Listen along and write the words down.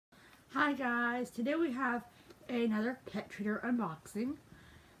Hi guys, today we have another pet treater unboxing.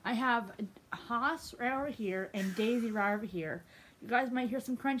 I have Haas right over here and Daisy right over here. You guys might hear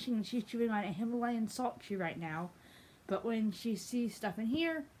some crunching and she's chewing on a Himalayan salt chew right now. But when she sees stuff in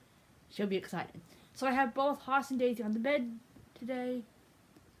here, she'll be excited. So I have both Haas and Daisy on the bed today.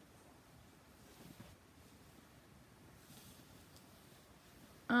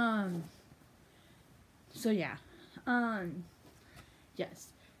 So yeah. Yes.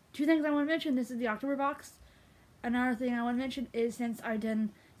 Two things I want to mention. This is the October box. Another thing I want to mention is since I did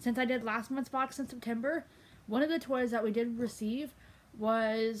last month's box in September, one of the toys that we did receive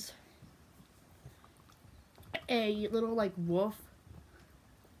was a little like wolf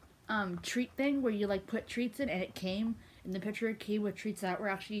treat thing where you like put treats in, and it came in the picture. It came with treats that were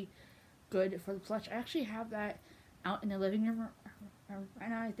actually good for the plush. I actually have that out in the living room right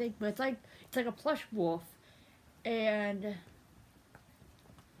now, I think, but it's like a plush wolf, and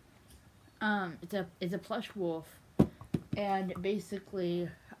it's a plush wolf, and basically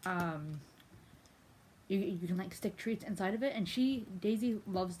you can like stick treats inside of it, and Daisy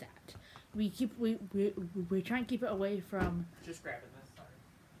loves that. We try and keep it away from. Just grabbing this.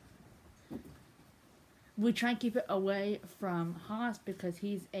 Sorry. We try and keep it away from Haas because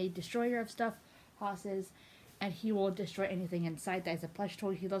he's a destroyer of stuff. Haas is, and he will destroy anything inside that is a plush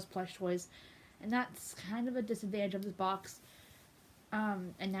toy. He loves plush toys, and that's kind of a disadvantage of this box.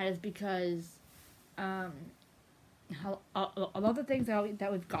 And that is because a lot of the things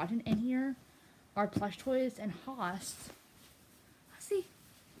that we've gotten in here are plush toys, and Haas, see,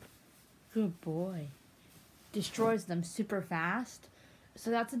 good boy, destroys them super fast. So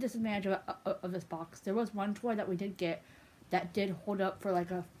that's a disadvantage of this box. There was one toy that we did get that did hold up for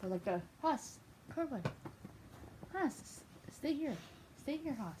like a Haas, come on, Haas, stay here,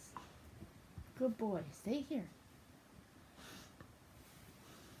 Haas, good boy, stay here.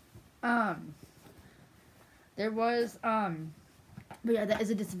 There was, but yeah, that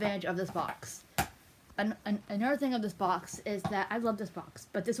is a disadvantage of this box. Another thing of this box is that I love this box,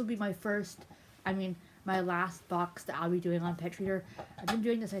 but this will be my my last box that I'll be doing on Pet Treater. I've been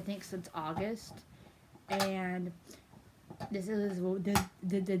doing this, I think, since August, and this will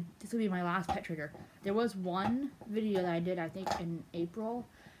be my last Pet Treater. There was one video that I did, I think, in April,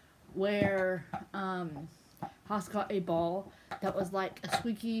 where, Haas got a ball that was like a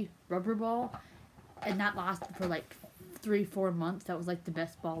squeaky rubber ball, and that lasted for like 3-4 months. That was like the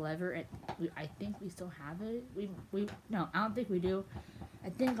best ball ever, and I think we still have it. No, I don't think we do. I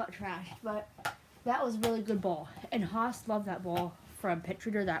think it got trashed, but that was a really good ball, and Haas loved that ball from Pet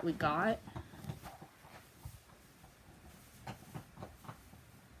Treater that we got.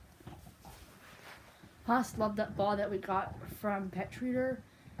 Haas loved that ball that we got from Pet Treater.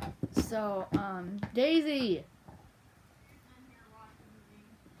 So, Daisy!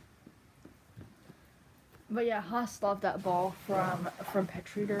 But yeah, Haas loved that ball from Pet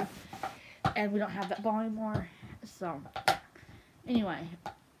Treater, and we don't have that ball anymore. So, anyway,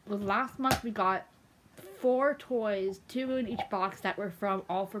 last month we got 4 toys, 2 in each box that were from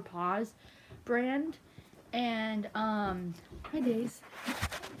All for Paws brand, and hi Daisy.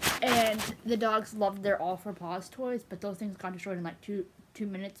 And the dogs loved their All for Paws toys, but those things got destroyed in like two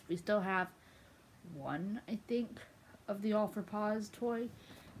minutes. We still have one, I think, of the All for Paws toy.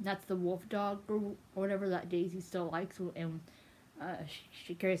 And that's the wolf dog or whatever that Daisy still likes, and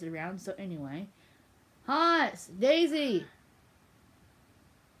she carries it around. So anyway, Haas, Daisy,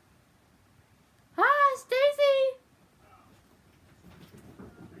 Haas, Daisy.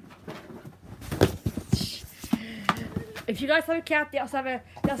 If you guys have a cat, they also have a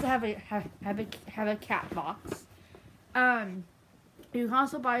cat box. You can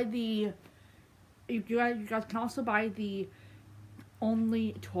also buy the. You guys can also buy the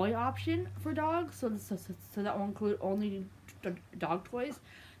only toy option for dogs, so that will include only dog toys.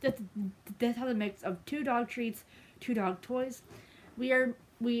 This has a mix of 2 dog treats, 2 dog toys. I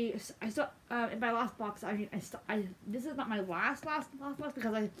still in my last box. This is not my last box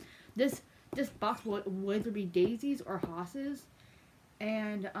because this box will either be Daisy's or Haas's,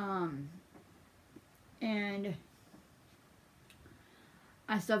 and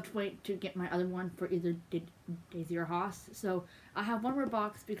I still have to wait to get my other one for either Daisy or Haas. So I have one more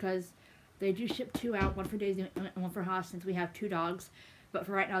box because they do ship 2 out, one for Daisy and one for Haas, since we have 2 dogs. But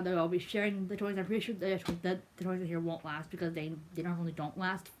for right now, they'll be sharing the toys. I'm pretty sure the toys in here won't last because they normally don't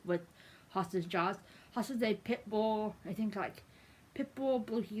last with Haas's jaws. Haas is a pit bull, I think like pit bull,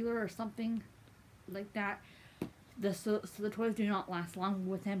 blue heeler, or something like that. So the toys do not last long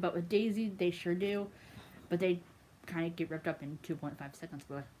with him, but with Daisy, they sure do. But they kind of get ripped up in 2.5 seconds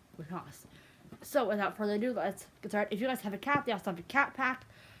with Haas. So without further ado, let's get started. If you guys have a cat, they also have a cat pack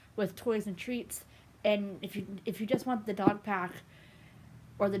with toys and treats. And if you just want the dog pack,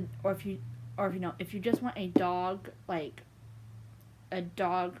 or if you just want a dog, like a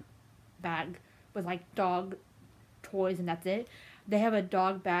dog bag with like dog toys and that's it, they have a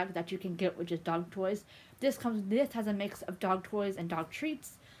dog bag that you can get, which is dog toys. This has a mix of dog toys and dog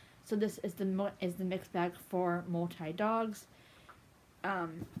treats. So this is the mixed bag for multi dogs.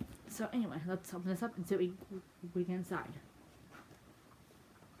 So anyway, let's open this up and see what we get inside.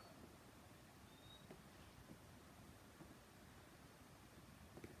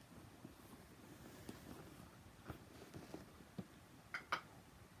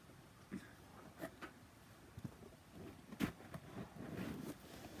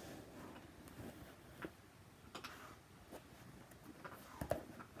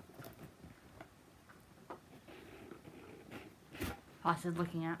 Haas is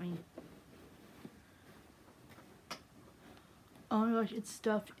looking at me. Oh my gosh, it's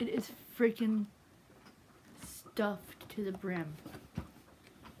stuffed. It is freaking stuffed to the brim.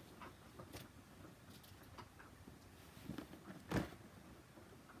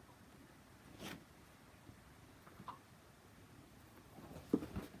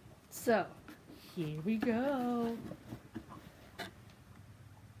 So, here we go.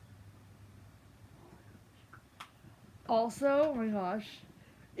 Also, oh my gosh,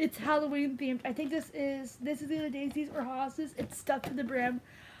 it's Halloween themed. I think this is either Daisy's or Haas's. It's stuffed to the brim.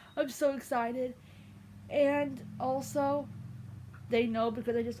 I'm so excited. And also, they know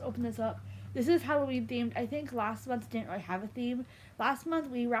because I just opened this up. This is Halloween themed. I think last month didn't really have a theme. Last month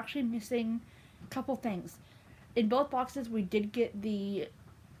we were actually missing a couple things. In both boxes we did get the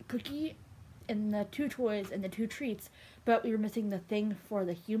cookie and the 2 toys and the 2 treats, but we were missing the thing for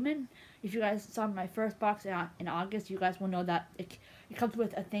the human. If you guys saw my first box in August, you guys will know that it comes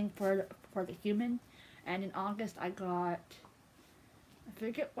with a thing for the human. And in August I got, I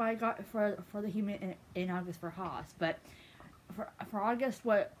forget what I got for the human in August for Haas, but for August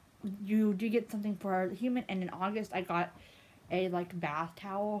what you do get something for the human, and in August I got a like bath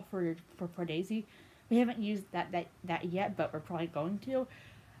towel for Daisy. We haven't used that yet, but we're probably going to.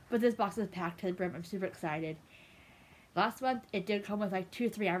 But this box is packed to the brim. I'm super excited. Last month, it did come with like 2 or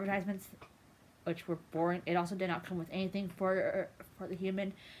 3 advertisements, which were boring. It also did not come with anything for the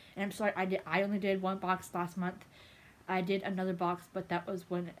human. And I'm sorry, I only did 1 box last month. I did another box, but that was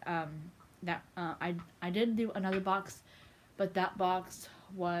when I did do another box, but that box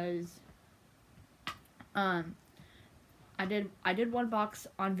was I did 1 box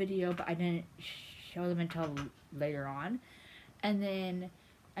on video, but I didn't show them until later on. And then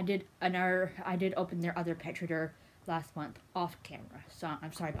I did open their other pet treater last month off camera, so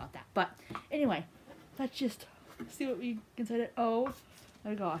I'm sorry about that. But anyway, let's just see what we consider. Oh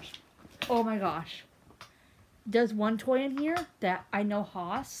my gosh, oh my gosh, there's 1 toy in here that I know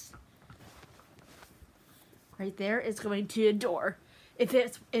Haas right there is going to adore, if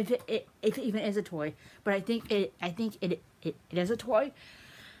it even is a toy. But I think it is a toy.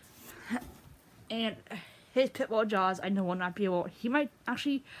 And his Pitbull Jaws, I know will not be able. He might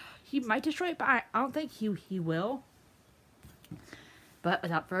destroy it, but I don't think he will. But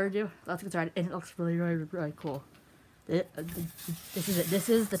without further ado, let's get started. And it looks really, really, really cool. This is it. This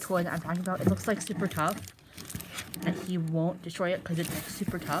is the toy that I'm talking about. It looks like super tough, and he won't destroy it because it's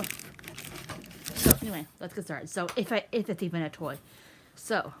super tough. So anyway, let's get started. So if it's even a toy.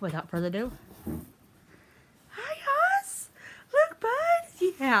 So without further ado, hi Haas, look bud.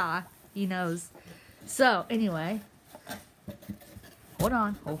 Yeah, he knows. So anyway, hold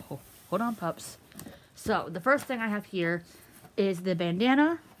on, hold on, pups. So the first thing I have here is the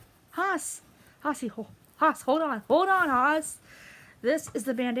bandana. Haas, hold on, Haas. This is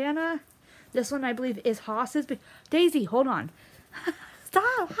the bandana. This one I believe is Haas's. Daisy, hold on.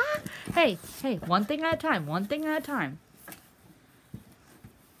 Stop. Hey, one thing at a time. Well, one thing at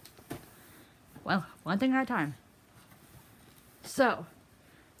a time. So,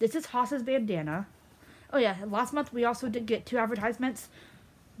 this is Haas's bandana. Oh yeah, last month we also did get 2 advertisements.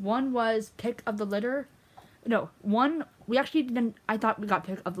 One was pick of the litter. No, one we actually didn't. I thought we got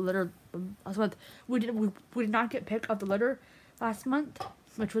pick of the litter last month. We did not get pick of the litter last month,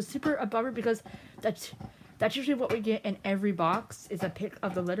 which was super a bummer because that's usually what we get in every box is a pick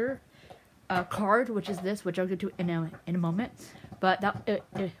of the litter card, which is this, which I'll get to in a moment. But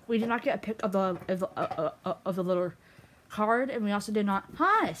we did not get a pick of the litter card, and we also did not.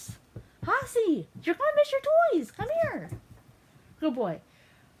 Haasie, you're gonna miss your toys. Come here. Good boy.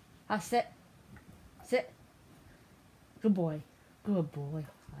 Sit. Good boy.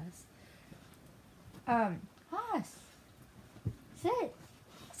 Haas.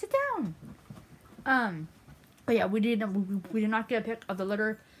 Sit down. But yeah, we did not get a pick of the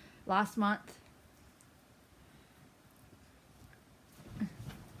litter last month.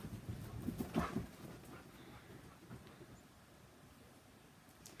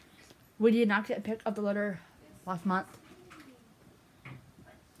 We did not get a pick of the litter last month.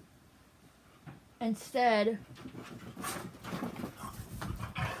 Instead,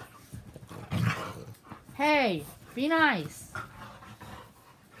 hey, be nice.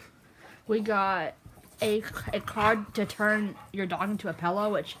 We got a card to turn your dog into a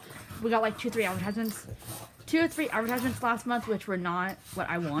pillow, which we got like 2 or 3 advertisements. 2 or 3 advertisements last month, which were not what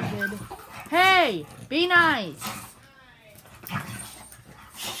I wanted. Hey, be nice.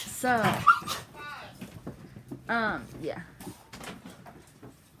 So, yeah.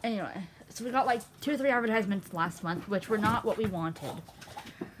 Anyway, so we got like 2 or 3 advertisements last month, which were not what we wanted.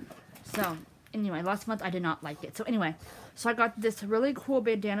 So, anyway, last month I did not like it. So anyway, so I got this really cool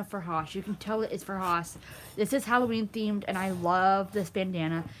bandana for Haas. You can tell it is for Haas. This is Halloween themed, and I love this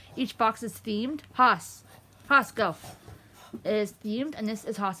bandana. Each box is themed. Haas, go. It is themed, and this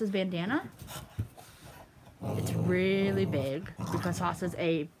is Haas's bandana. It's really big because Haas is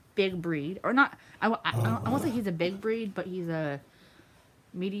a big breed, or not. I won't say he's a big breed, but he's a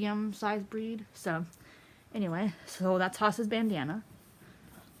medium-sized breed. So, anyway, so that's Haas's bandana.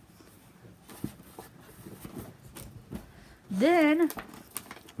 Then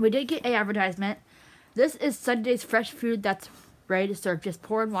we did get a advertisement. This is Sunday's fresh food that's ready to serve. Just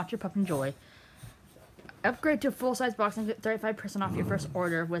pour and watch your pup enjoy. Upgrade to a full-size box and get 35% off your first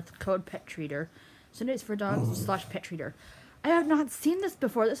order with code PetTreater. Sundays for dogs / PetTreater. I have not seen this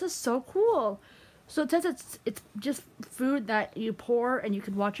before. This is so cool. So it says it's just food that you pour and you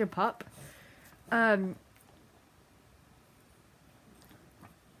can watch your pup. It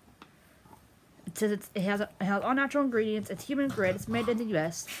says it has all natural ingredients. It's human grade. It's made in the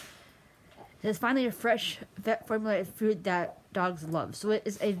U.S. It is finally a fresh vet formulated food that dogs love. So it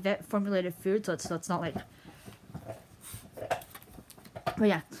is a vet formulated food. So it's not like. But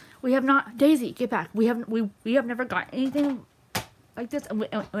yeah, we have not. Daisy, get back. We have never got anything like this, and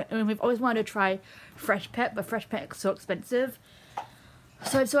we've always wanted to try Fresh Pet, but Fresh Pet is so expensive.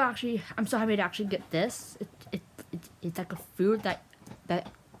 So I'm so happy to actually get this. It's like a food that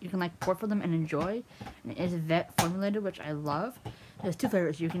you can like pour for them and enjoy, and it is vet formulated, which I love. There's 2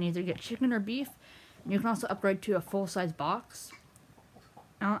 flavors. You can either get chicken or beef, and you can also upgrade to a full-size box.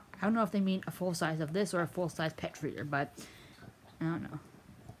 I don't know if they mean a full size of this or a full-size PetTreater, but I don't know.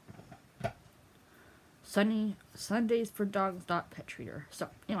 Sundays for dogs PetTreater. So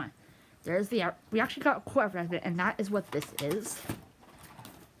anyway, there's the we actually got a cool advertisement, and that is what this is.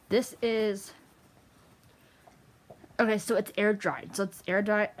 This is okay. So it's air dried. So it's air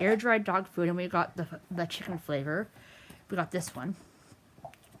dried dog food, and we got the chicken flavor. We got this one.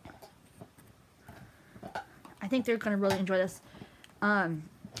 I think they're gonna really enjoy this.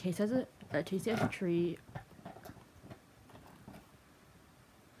 Taste as a treat.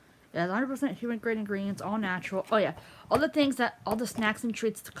 Yeah, 100% human grade ingredients, all natural. Oh yeah, all the snacks and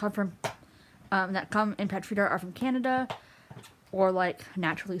treats that come from, that come in PetTreater are from Canada, or like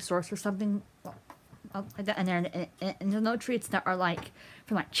naturally sourced or something like that. And there's no treats that are like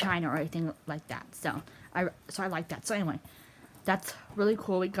from like China or anything like that. So I like that. So anyway, that's really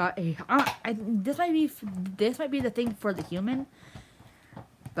cool. We got a this might be the thing for the human,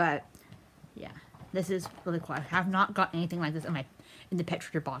 but yeah, this is really cool. I have not got anything like this in the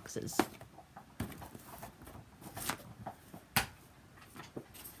PetTreater boxes.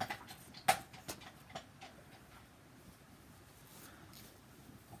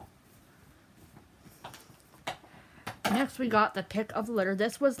 Next, we got the pick of the litter.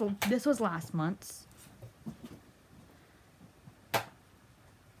 This was last month's.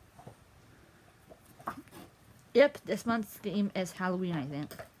 Yep, this month's theme is Halloween, I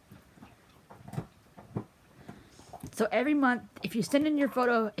think. So every month, if you send in your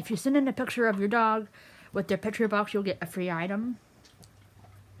photo, if you send in a picture of your dog with their PetTreater box, you'll get a free item.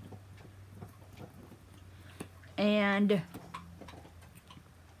 And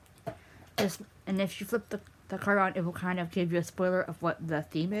if you flip the card on, it will kind of give you a spoiler of what the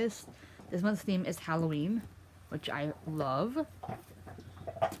theme is. This month's theme is Halloween, which I love.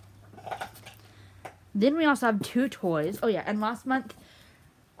 Then we also have 2 toys. Oh yeah, and last month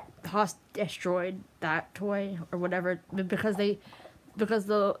Haas destroyed that toy or whatever because the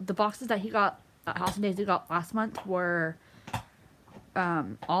boxes that he got Haas and Daisy got last month were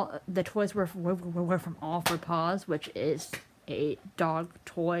all the toys were from All for Paws, which is a dog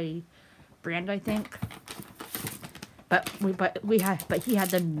toy brand, I think. But he had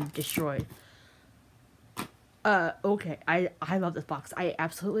them destroyed. Okay, I love this box. I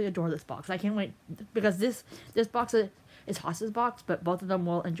absolutely adore this box. I can't wait because this box is Haas's box, but both of them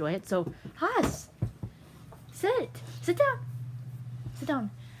will enjoy it. So, Haas, sit down, sit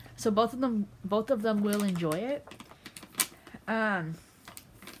down. So both of them will enjoy it.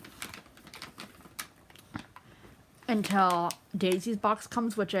 Until Daisy's box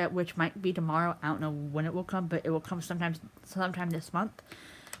comes, which might be tomorrow. I don't know when it will come, but it will come sometime this month.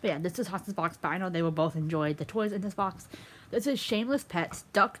 But yeah, this is Haas's box, but I know they will both enjoy the toys in this box. This is Shameless Pets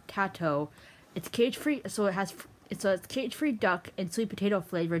Duck Tato. It's cage free, so it's cage free duck and sweet potato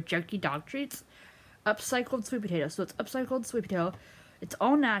flavored jerky dog treats. Upcycled sweet potato. So it's upcycled sweet potato. It's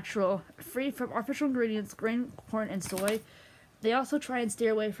all natural, free from artificial ingredients, grain, corn, and soy. They also try and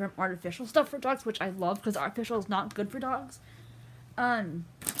steer away from artificial stuff for dogs, which I love because artificial is not good for dogs. So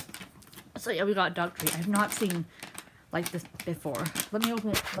yeah, we got dog treat. I've not seen like this before. Let me open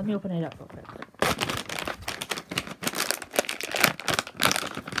it up real quick.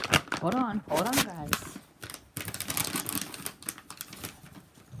 Hold on, guys.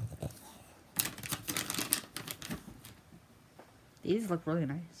 These look really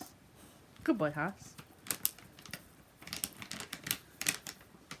nice. Good boy, Haas.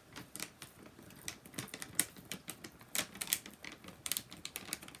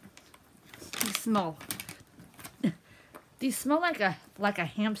 These smell like a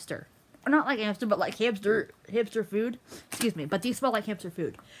hamster. Or not like a hamster, but like hamster food. Excuse me, but these smell like hamster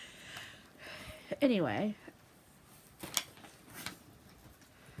food. Anyway,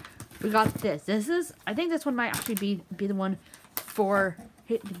 we got this. I think this one might actually be the one for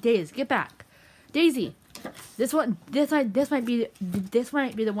Daisy. Get back, Daisy. This might be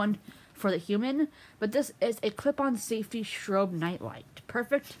the one for the human, but this is a clip-on safety strobe nightlight.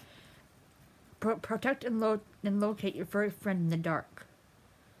 Perfect. Protect and locate your furry friend in the dark.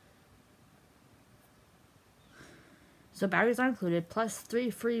 So batteries are included, plus 3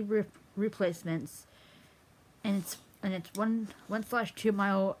 free replacements, and it's 1/2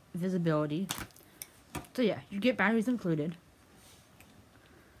 mile visibility. So yeah, you get batteries included.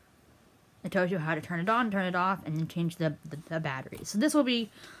 It tells you how to turn it on, turn it off, and then change the battery. So this will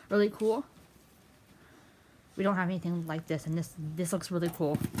be really cool. We don't have anything like this, and this looks really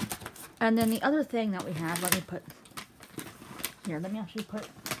cool. And then the other thing that we have, let me actually put,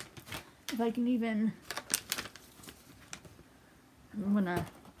 if I can even, I'm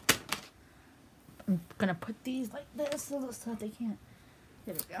gonna put these like this so that they can't,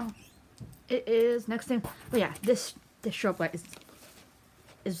 there we go. It is, next thing, oh yeah, this strobe light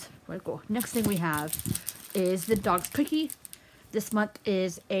is really cool. Next thing we have is the dog's cookie. This month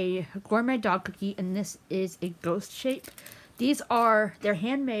is a gourmet dog cookie, and this is a ghost shape. They're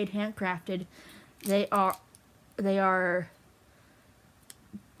handmade, handcrafted. They are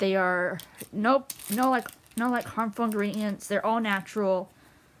no harmful ingredients. They're all natural.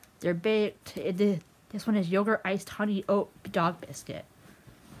 They're baked. This one is yogurt iced honey oat dog biscuit.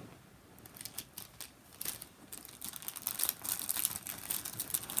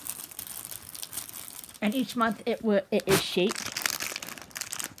 And each month it is shaped.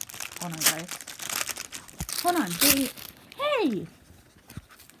 Hold on, guys. Hold on, baby. Hey!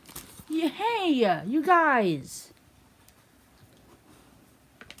 Yeah, hey, you guys!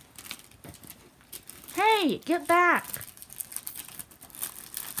 Hey, get back!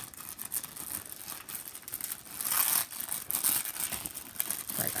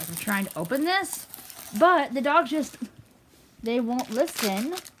 Sorry guys, I'm trying to open this, but the dogs they won't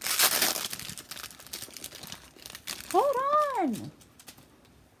listen. Hold on!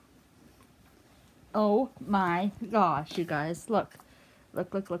 Oh my gosh, you guys. Look.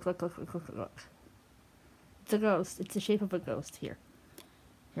 Look. It's a ghost. It's the shape of a ghost here.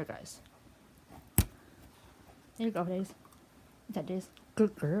 Here, guys. There you go, Daisy. Is that Daisy?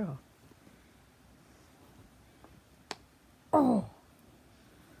 Good girl. Oh.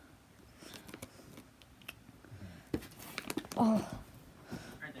 Oh.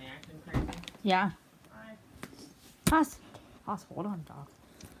 Are they acting crazy? Yeah. Hi. Haas, hold on, dog.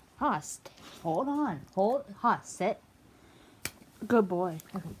 Haas, hold on. Haas, sit. Good boy.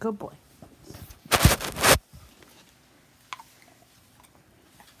 Okay, good boy.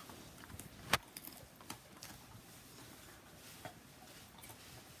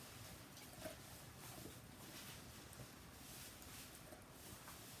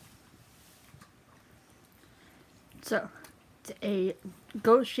 So, it's a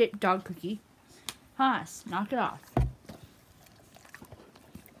ghost-shaped dog cookie. Haas, knock it off.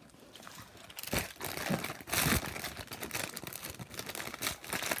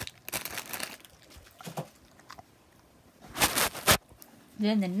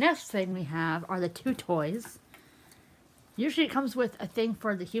 Then the next thing we have are the 2 toys. Usually it comes with a thing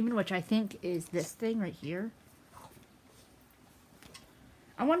for the human, which I think is this thing right here.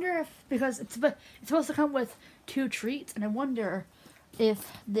 I wonder if, because it's supposed to come with 2 treats, and I wonder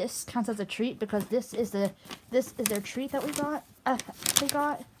if this counts as a treat, because this is their treat that we got. They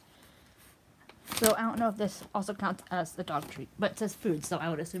got. So I don't know if this also counts as the dog treat, but it says food, so I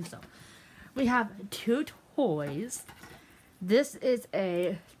would assume so. We have 2 toys. This is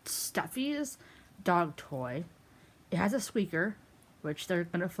a Stuffies dog toy. It has a squeaker, which they're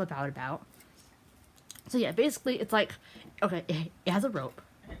gonna flip out about. So yeah, basically it's like, okay, it has a rope.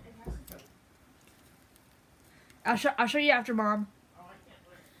 It has a coat. I'll show you after, Mom. Oh, I can't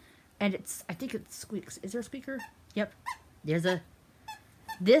learn. And I think it squeaks. Is there a squeaker? Yep. There's a.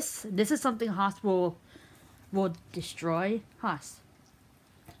 This is something Haas will destroy. Haas.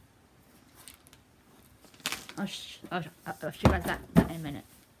 I'll show you guys that in a minute.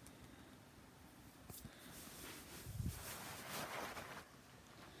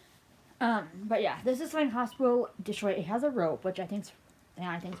 But yeah, this is something Haas will destroy. It has a rope, which I think's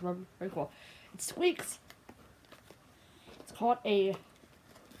very cool. It squeaks. It's called a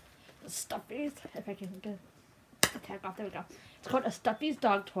Stuffies. If I can get the tag off, there we go. It's called a Stuffies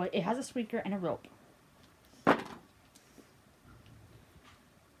dog toy. It has a squeaker and a rope.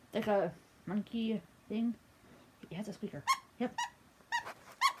 Like a monkey thing. It has a squeaker. Yep.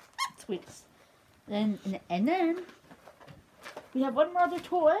 It squeaks. And then we have one more other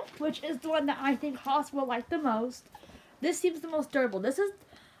toy, which is the one that I think Haas will like the most. This seems the most durable. This is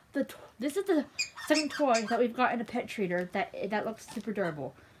the second toy that we've got in a pet treater that looks super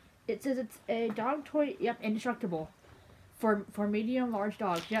durable. It says it's a dog toy. Yep, indestructible. For medium, large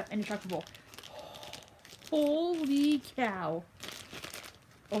dogs. Yep, indestructible. Holy cow.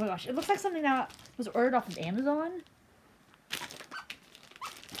 Oh my gosh. It looks like something that was ordered off of Amazon.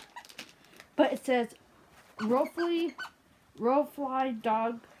 But it says Rofly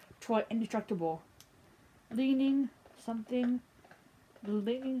dog toy indestructible. Leaning something.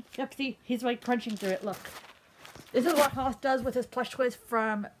 Leaning. Yep, see, he's like crunching through it. Look. This is what Haas does with his plush toys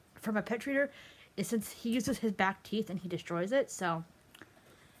from a pet treater. Is since he uses his back teeth and he destroys it, so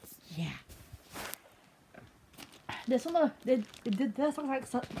yeah. This one, this looks like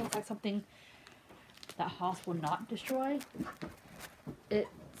something that Haas will not destroy. It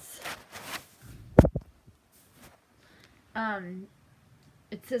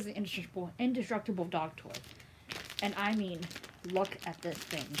says the indestructible dog toy, and I mean, look at this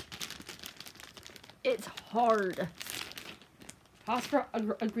thing. It's hard. Haas brought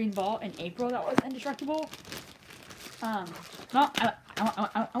a green ball in April that was indestructible. I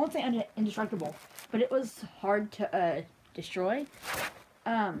won't say indestructible, but it was hard to destroy.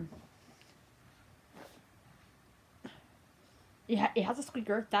 Yeah, it has a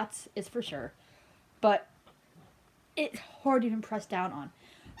squeaker, is for sure, but it's hard to even press down on.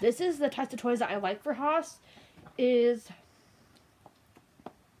 This is the types of toys that I like for Haas.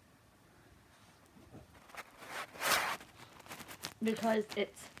 Because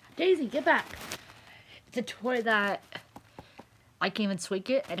it's Daisy, get back. It's a toy that I can't even squeak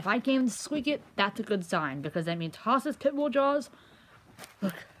it, and if I can't even squeak it, that's a good sign, because that means Haas's Pitbull jaws.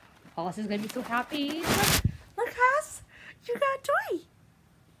 Look, Haas is gonna be so happy. Look, Haas, you got a toy.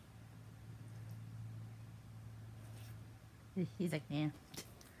 He's like, man,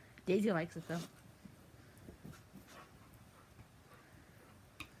 Daisy likes it though.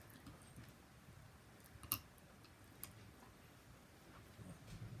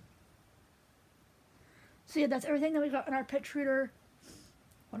 So yeah, that's everything that we got in our pet treater.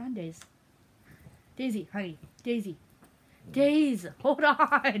 Hold on, Daisy, honey. Daisy, hold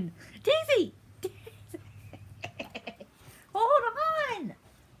on. Daisy!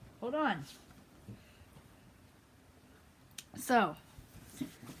 Hold on. So,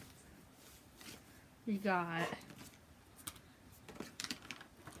 we got,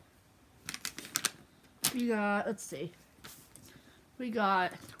 let's see. We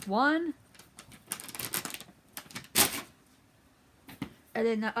got 1. And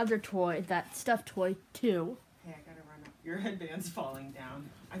then the other toy, that stuffed toy, 2. Hey, I gotta run up. Your headband's falling down.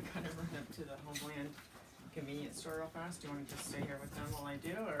 I gotta run up to the Homeland convenience store real fast. Do you want to just stay here with them while I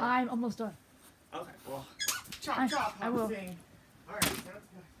do? Or? I'm almost done. Okay, well, chop, I will. Thing. All right, sounds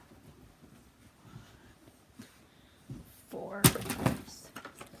good. 4.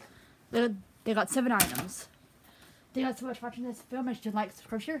 They got 7 items. Thank you guys so much for watching this film. Make sure to like,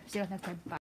 subscribe, share. See you guys next time. Bye.